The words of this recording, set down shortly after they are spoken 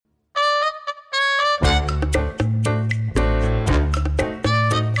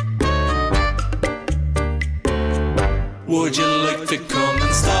Would you like to come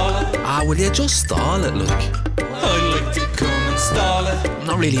and stall it? Ah, will you just stall it, look? I'd like to come and stall it. I'm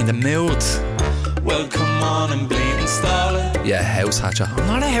not really in the mood. Well, come on and bleed and stall it. Yeah, house hatcher. I'm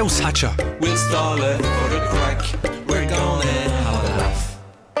not a house hatcher. We'll stall it for the crack. We're gonna have a laugh.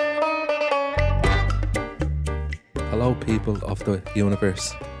 Hello, people of the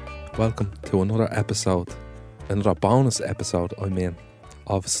universe. Welcome to another episode, another bonus episode,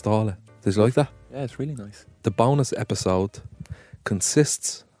 of Stall It. Did you like that? Yeah, it's really nice. The bonus episode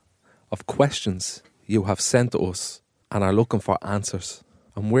consists of questions you have sent to us and are looking for answers.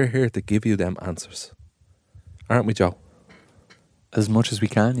 And we're here to give you them answers. Aren't we, Joe? As much as we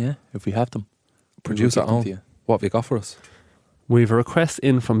can, yeah, if we have them. Producer We'll give them Owen, to you. what have you got for us? We've a request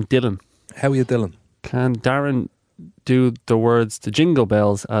in from Dylan. How are you, Dylan? Can Darren do the words to Jingle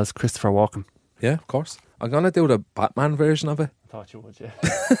Bells as Christopher Walken? Yeah, of course. I'm going to do the Batman version of it. I thought you would, yeah.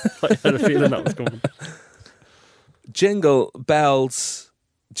 I had a feeling that was coming. Jingle bells,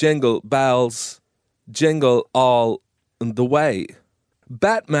 jingle all the way.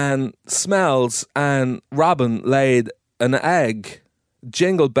 Batman smells and Robin laid an egg.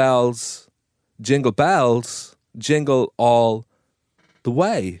 Jingle bells, jingle all the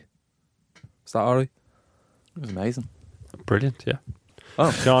way. Is that alright? It was amazing. Brilliant, yeah. Oh.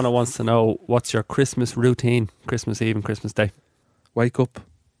 Shauna wants to know, what's your Christmas routine, Christmas Eve and Christmas Day? Wake up,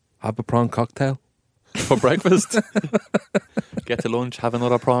 have a prawn cocktail. For breakfast. Get to lunch, have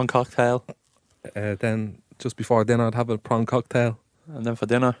another prawn cocktail. Then just before dinner I'd have a prawn cocktail. And then for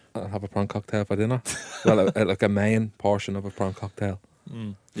dinner. I'd have a prawn cocktail for dinner. Well, like a main portion of a prawn cocktail.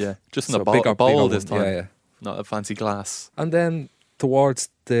 Yeah, just in So a bowl bigger this one. time. Yeah, yeah. Not a fancy glass. And then towards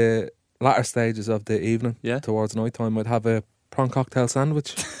the latter stages of the evening, Yeah. towards night time, I'd have a prawn cocktail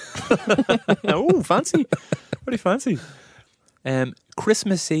sandwich. Oh, fancy. Very fancy.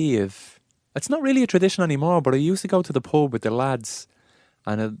 Christmas Eve. It's not really a tradition anymore, but I used to go to the pub with the lads,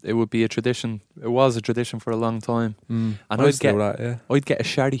 and it would be a tradition. It was a tradition for a long time. And I used to do that, yeah. I'd get a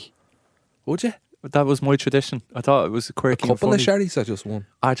sherry. Would you? That was my tradition. I thought it was A quirky. couple and of funny. sherries or just one?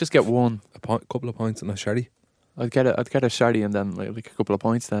 I just get one. Couple of pints and a sherry. I'd get a sherry and then like a couple of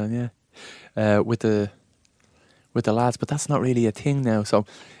points then, yeah. With the lads, but that's not really a thing now. So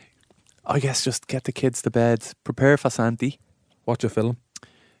I guess just get the kids to bed, prepare for Santy, Watch a film.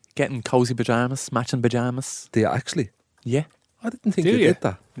 getting cozy pajamas, matching pajamas. Do you actually? Yeah. I didn't think Do you you? did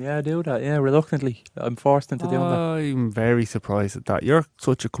that. Yeah, I do that. Yeah, reluctantly. I'm forced into doing that. I'm very surprised at that. You're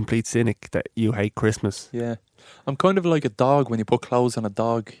such a complete cynic that you hate Christmas. Yeah. I'm kind of like a dog when you put clothes on a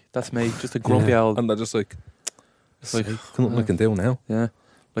dog. That's me, just a grumpy old. And they're just like, It's like, nothing I can do now. yeah.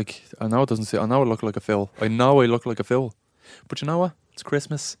 Like, I know it doesn't say, I know I look like a fool. I know I look like a fool. But you know what? It's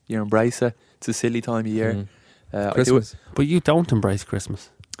Christmas. You embrace it. It's a silly time of year. I do Christmas. But you don't embrace Christmas.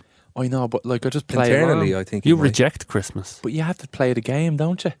 I know, but like I just play Internally, along. I think You might. reject Christmas. But you have to play the game,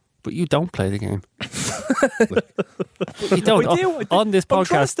 don't you? But you don't play the game. You don't. I do. On this I'm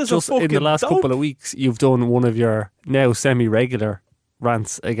dressed podcast, as a just in the fucking last dope. couple of weeks, you've done one of your now semi-regular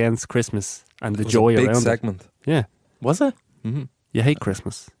rants against Christmas and the It was joy a big around it. segment. Yeah, Was it? you hate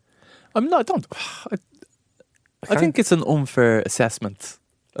Christmas. I'm not. I don't. I think it's an unfair assessment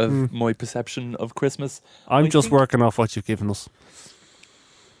of my perception of Christmas. I'm I just think- working off what you've given us.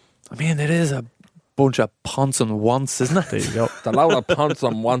 I mean, it is a bunch of ponce and wants, isn't There it? you go. The loud of pants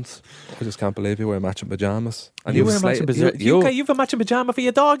on once. I just can't believe you wear matching pajamas. And You you've wear a matching slated- pajama. you- You've a matching pajama for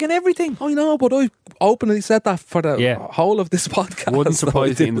your dog and everything. I know, but I openly said that for the Yeah. whole of this podcast. Wouldn't so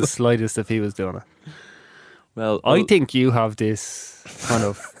surprise I me in the did- slightest if he was doing it. Well, I think you have this kind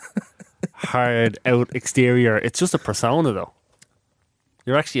of hard out exterior. It's just a persona, though.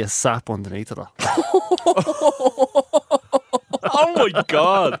 You're actually a sap underneath it all. oh my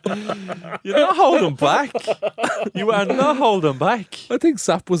God, you're not holding back. You are not holding back. I think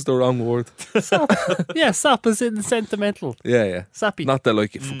sap was the wrong word. Yeah, sap is in sentimental. Yeah, yeah. Sappy. Not the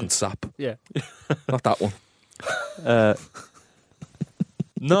like you fucking sap. Yeah. Not that one.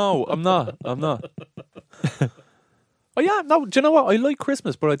 No, I'm not. Oh yeah, no. Do you know what? I like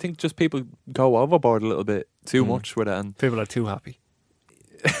Christmas, but I think just people go overboard a little bit too much with it, and People are too happy.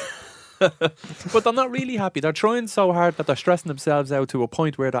 but they're not really happy. They're trying so hard that they're stressing themselves out to a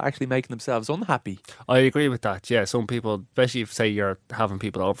point where they're actually making themselves unhappy. I agree with that. Yeah, some people, especially if say you're having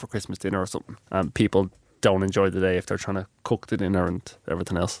people over for Christmas dinner or something, and people don't enjoy the day if they're trying to cook the dinner and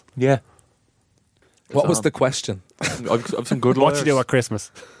everything else. Yeah, What was the question? I've some good. What do you do lawyers. at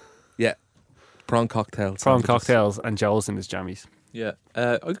Christmas? Yeah. Prawn cocktails. Prawn cocktails and Joel's in his jammies. Yeah,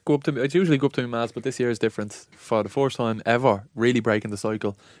 I go up to. I'd usually go up to my ma's, but this year is different. For the first time ever, really breaking the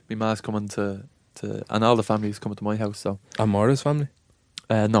cycle. My ma's coming to, and all the families coming to my house. So, And Maura's family?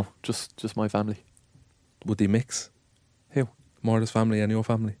 no, just my family. Would they mix? More his family and your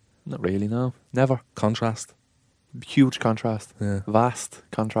family. Not really, no. Never. Contrast. Huge contrast. Yeah. Vast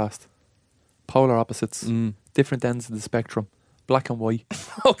contrast. Polar opposites. Mm. Different ends of the spectrum. Black and white.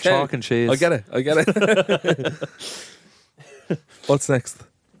 Okay. Chalk and shades. I get it. What's next?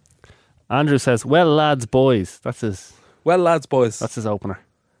 Andrew says, "Well, lads, boys." That's his That's his opener.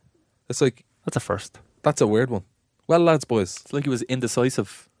 It's like, That's a first. that's a weird one. Well, lads, boys. It's like he was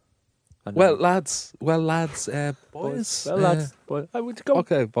indecisive. And Well, then- lads, boys. Well, lads. Boy, I would go.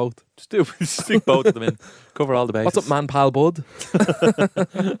 Okay, both. Just stick both of them in. Cover all the bases. What's up, man, pal, bud?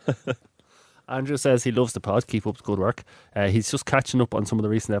 Andrew says he loves the pod. Keep up the good work. He's just catching up on some of the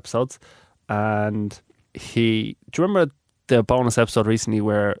recent episodes. And do you remember the bonus episode recently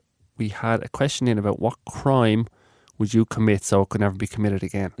where we had a question in about what crime would you commit so it could never be committed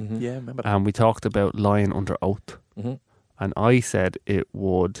again? Yeah, remember that. And we talked about lying under oath. Mhm. And I said it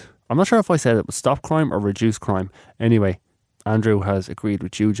would, I'm not sure if I said it would stop crime or reduce crime. Anyway, Andrew has agreed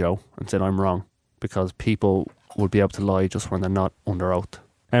with you, Joe, and said I'm wrong because people would be able to lie just when they're not under oath.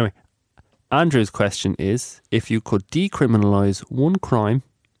 Anyway, Andrew's question is, if you could decriminalise one crime,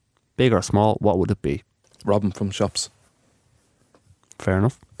 big or small, what would it be? Robbing from shops. Fair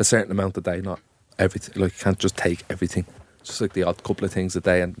enough. A certain amount a day, not everything. Like, you can't just take everything. Just like the odd couple of things a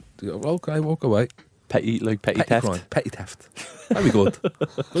day and you go, okay, walk away. Petty Petty theft. crime. Petty theft. That'd be good.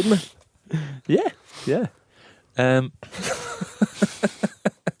 Wouldn't it? Yeah.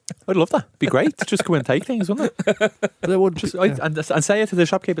 I'd love that. Be great. Just go and take things, wouldn't it? But it would Just and say it to the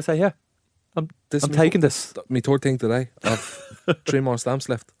shopkeeper. Say, yeah, I'm taking this. Me third thing today. I've 3 more stamps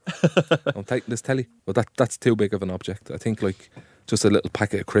left. I'm taking this telly. But that's too big of an object. I think like just a little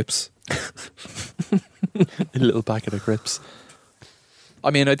packet of crisps. A little packet of crisps.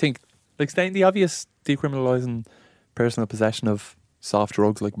 I mean, I think like stating the obvious, decriminalising personal possession of soft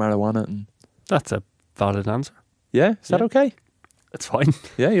drugs like marijuana and That's a valid answer. yeah, is that Yeah. okay? It's fine.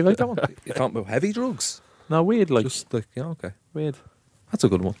 Yeah, you like that one? You talking about heavy drugs? No, weird, like Just like, yeah, okay. weird. That's a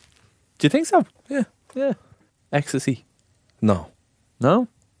good one. Do you think so? Yeah. Yeah. Ecstasy? No. No.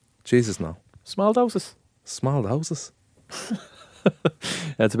 Jesus, no. Small doses? Small doses.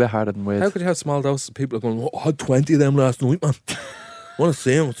 Yeah, it's a bit harder than weird. How could you have small doses? People are going, oh, I had 20 of them last night, man. Want to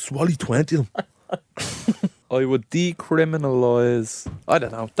see them? Swally 20 of them. I would decriminalise. I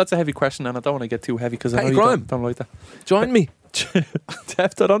don't know. That's a heavy question, and I don't want to get too heavy because I know Petty you crime. don't like that. Join me.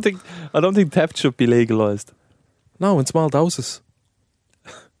 Theft. I don't think theft should be legalised. No, in small doses.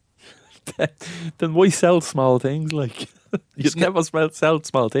 Then why sell small things? Like you Just never sell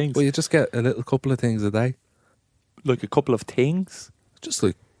small things. Well, you just get a little couple of things a day. Like a couple of things. Just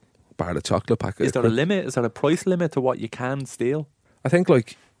like a bar of chocolate packet. Is there a limit? Is there a price limit to what you can steal? I think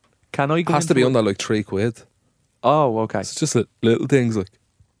like Can I go has to be into under like £3. Oh, okay. It's just little things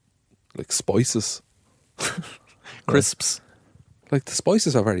like spices. Crisps. Like the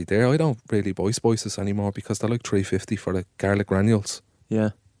spices are already there. I don't really buy spices anymore because they're like $3.50 for the garlic granules. Yeah.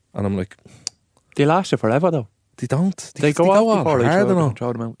 And I'm like, They last you forever though. they don't. They go all off before they hard and all.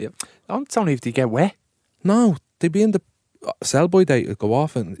 throw them out. Yeah. It's only if they get wet. No, they be in the sell-by date. It'll go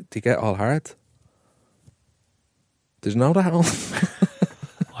off and they get all hard. Did you know that?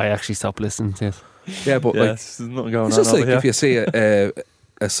 I actually stopped listening to it. Yeah, but like There's nothing going it's on just over like here. if you see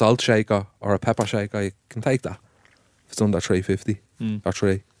a salt shaker or a pepper shaker, you can take that. If it's under $3.50 Mm. or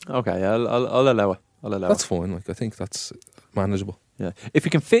 $3, Okay, yeah, I'll allow it. I'll allow that's it. fine. Like I think that's manageable. Yeah. If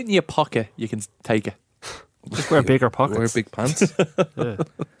it can fit in your pocket, you can take it. Just wear bigger pockets. Wear big pants. Yeah.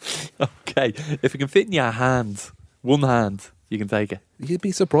 Okay. If it can fit in your hand, one hand, you can take it. You'd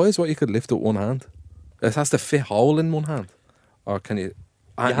be surprised what you could lift with one hand. It has to fit whole in one hand, or can you?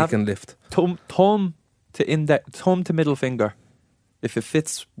 And you have- can lift. Thumb to middle finger. If it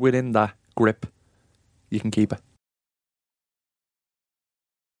fits within that grip, you can keep it.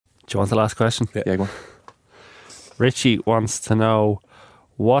 Do you want the last question? Yeah, go on. Richie wants to know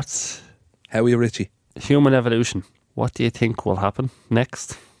what How are you, Richie? human evolution, what do you think will happen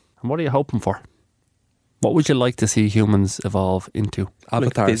next? And what are you hoping for? What would you like to see humans evolve into?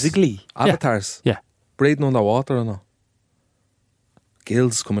 Avatars. Like physically. Avatars. Yeah. Breathing underwater or not?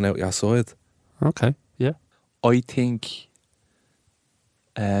 Gills coming out your side. Okay. Yeah. I think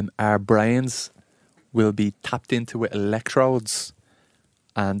our brains will be tapped into with electrodes,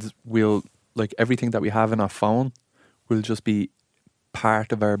 and we'll, like, everything that we have in our phone will just be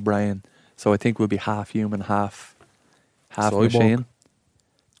part of our brain. So I think we'll be half human, half Cyborg. machine.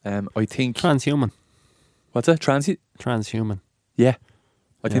 I think Transhuman. what's it? Transhuman. Yeah,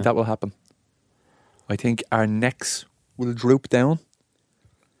 I Yeah. think that will happen. I think our necks will droop down,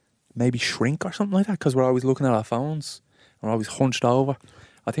 maybe shrink or something like that, because we're always looking at our phones. We're always hunched over.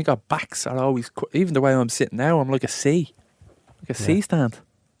 I think our backs are always, even the way I'm sitting now, I'm like a C. like a C stand.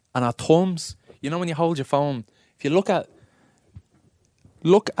 And our thumbs, you know when you hold your phone, if you look at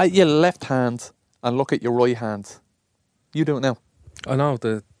your left hand and look at your right hand. You do it now. I know,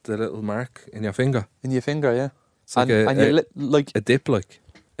 the little mark in your finger. In your finger, yeah. It's like and you like a dip, like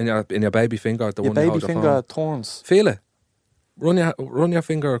in your baby finger. The your one you baby hold your finger phone. turns. Feel it. Run your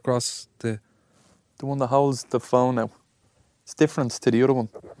finger across the. The one that holds the phone now. It's different to the other one.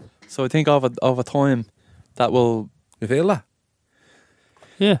 So I think over time that will You feel that?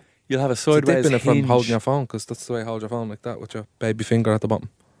 Yeah. you'll have a It's sideways dipping it from hinge. holding your phone, because that's the way you hold your phone, like that, with your baby finger at the bottom,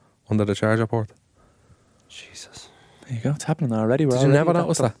 under the charger port. Jesus. There you go. It's happening already. Did you never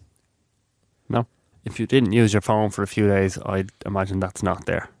notice that? No. If you didn't use your phone for a few days, I'd imagine that's not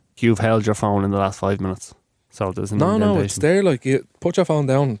there. You've held your phone in the last 5 minutes. So there's an No, indentation. it's there. Like, you put your phone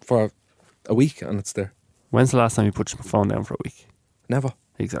down for a week and it's there. When's the last time you put your phone down for a week? Never.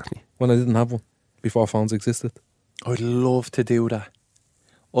 Exactly. When I didn't have one, before phones existed. I'd love to do that.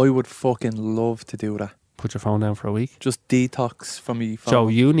 I would fucking love to do that. Put your phone down for a week. Just detox from me phone. Joe,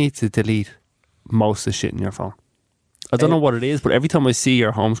 you need to delete most of the shit in your phone. I don't know what it is, but every time I see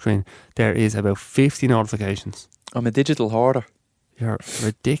your home screen, there is about 50 notifications. I'm a digital hoarder. You're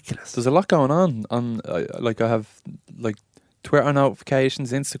ridiculous. There's a lot going on. Like I have like Twitter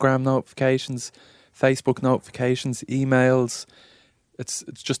notifications, Instagram notifications, Facebook notifications, emails. It's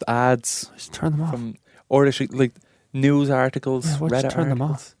just ads Just turn them off. from or like news articles, Yeah, why don't you Reddit turn them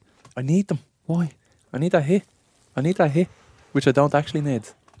articles. I need them. Why? I need that hit, which I don't actually need.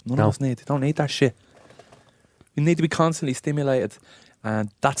 None No. of us need. You don't need that shit. You need to be constantly stimulated, and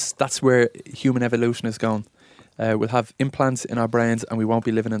that's where human evolution is going. We'll have implants in our brains, and we won't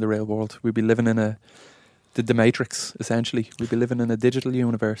be living in the real world. We'll be living in the Matrix, essentially. We'll be living in a digital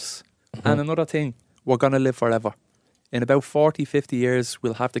universe. And another thing, we're going to live forever. In about 40, 50 years,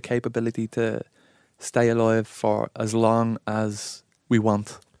 we'll have the capability to stay alive for as long as we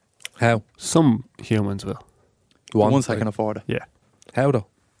want. How? Some humans will. The ones that can afford it. Yeah. How though?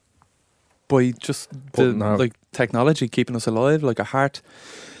 By just the Putting our- like technology keeping us alive, like a heart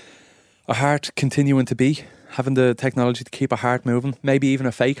continuing to beat, having the technology to keep a heart moving, maybe even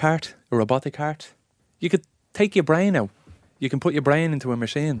a fake heart, a robotic heart. You could take your brain out. You can put your brain into a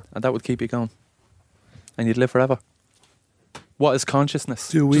machine, and that would keep you going, and you'd live forever. What is consciousness?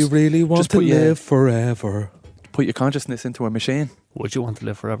 Do we Just really want just to put your- live forever? put your consciousness into a machine? Would you want to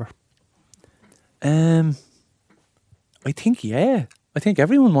live forever? I think yeah. I think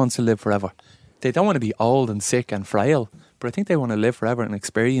everyone wants to live forever. They don't want to be old and sick and frail, but I think they want to live forever and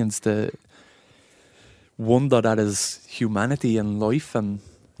experience the wonder that is humanity and life. And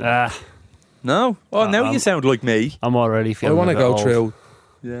no, now you sound like me. I'm already I feeling want to a bit go old. through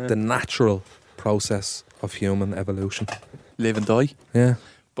Yeah, the natural process of human evolution. live and die. Yeah.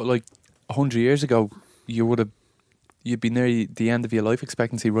 But like 100 years ago, you'd be near the end of your life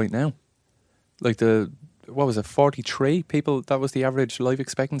expectancy right now. Like 43 people, that was the average life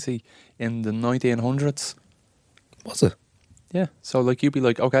expectancy in the 1900s. Was it? Yeah. So like you'd be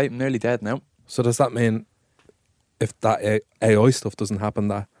like, okay, I'm nearly dead now. So does that mean if that AI stuff doesn't happen,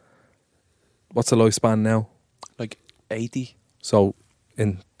 that what's the lifespan now? Like 80 So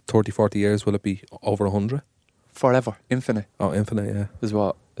in 30, 40 years, will it be over 100? forever, infinite Oh, infinite, yeah. is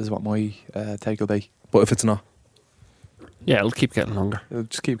what my take will be. But if it's not, Yeah, it'll keep getting longer. It'll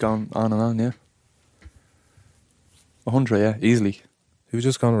just keep going on and on, yeah. 100, yeah, easily. you've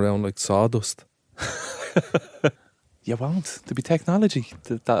just gone around like sawdust. You won't. There'll be technology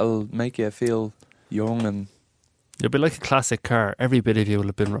that'll make you feel young and You'll be like a classic car. Every bit of you will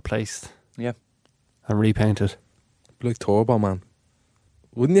have been replaced. Yeah. And repainted. Be like Turbo Man.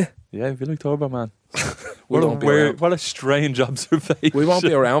 Wouldn't you? yeah, if you like Turbo Man. We won't be around. What a strange observation. We won't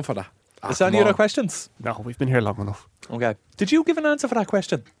be around for that. Is there any come other on. questions? No, we've been here long enough. Okay. Did you give an answer for that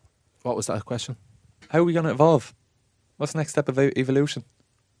question? What was that question? How are we going to evolve? What's the next step of evolution?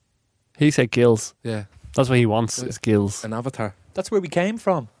 He said gills. Yeah. That's what he wants, is gills. An avatar. That's where we came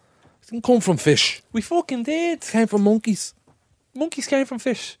from. It didn't come from fish. We fucking did. It came from monkeys. Monkeys came from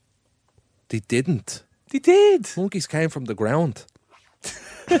fish. They didn't. They did. Monkeys came from the ground.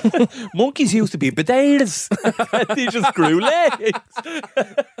 Monkeys used to be potatoes. They just grew legs.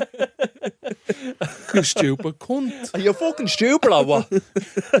 You stupid cunt. Are you fucking stupid or what?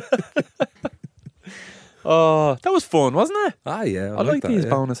 Oh, that was fun, wasn't it? Ah, yeah. I like that, these yeah.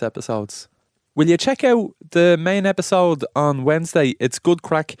 bonus episodes. Will you check out the main episode on Wednesday? It's good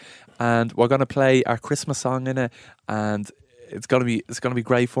crack, and we're gonna play our Christmas song in it, and it's gonna be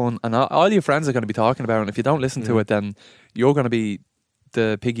great fun. And all your friends are gonna be talking about it. And if you don't listen to it, then you're gonna be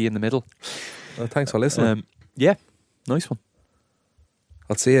the piggy in the middle. Well, thanks for listening. Yeah, nice one.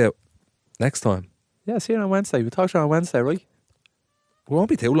 I'll see you next time. Yeah, see you on Wednesday. We'll talk to you on Wednesday, right? We won't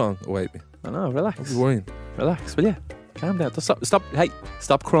be too long away. I know, relax. Don't be worrying. Relax, will you? Calm down. Just stop. Hey,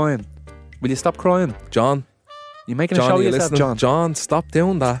 stop crying. Will you stop crying? John, You're making a John, show are of you yourself, listening? John. John, stop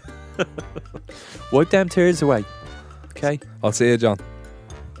doing that. Wipe them tears away. Okay? I'll see you, John.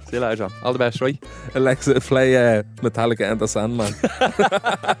 See you later, John. All the best, right? Alexa, play Metallica Enter Sandman.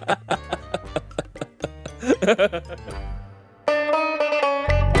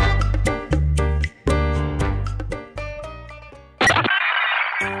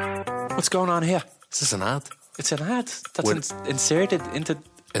 What's going on here? Is this an ad? It's an ad that's With- inserted into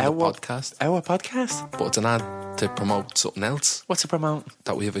In our the podcast? Our podcast? But it's an ad to promote something else. What's it promote?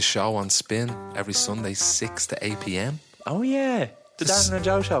 That we have a show on Spin every Sunday, 6 to 8 p.m. Oh, yeah. The This- Darren and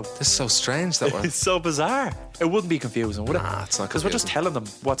Joe show. This is so strange that we're... It's so bizarre. It wouldn't be confusing, would it? Nah, it's not Because we're just confusing. telling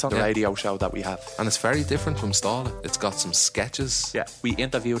them what's on the Yeah. radio show that we have. And it's very different from Stala. It's got some sketches. Yeah. We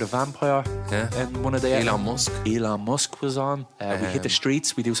interviewed a vampire Yeah. in one of the... Elon Musk. Elon Musk was on. We hit the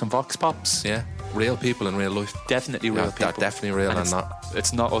streets. We do some vox pops. Yeah. Real people in real life. Definitely Yeah, real people. they're definitely real and it's not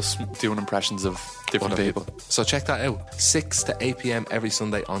It's not us doing impressions of different other people. people. So check that out. 6 to 8 p.m. every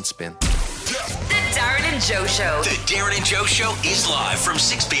Sunday on Spin. The Darren and Joe Show The Darren and Joe Show is live from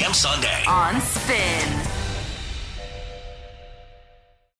 6 p.m. Sunday. on Spin.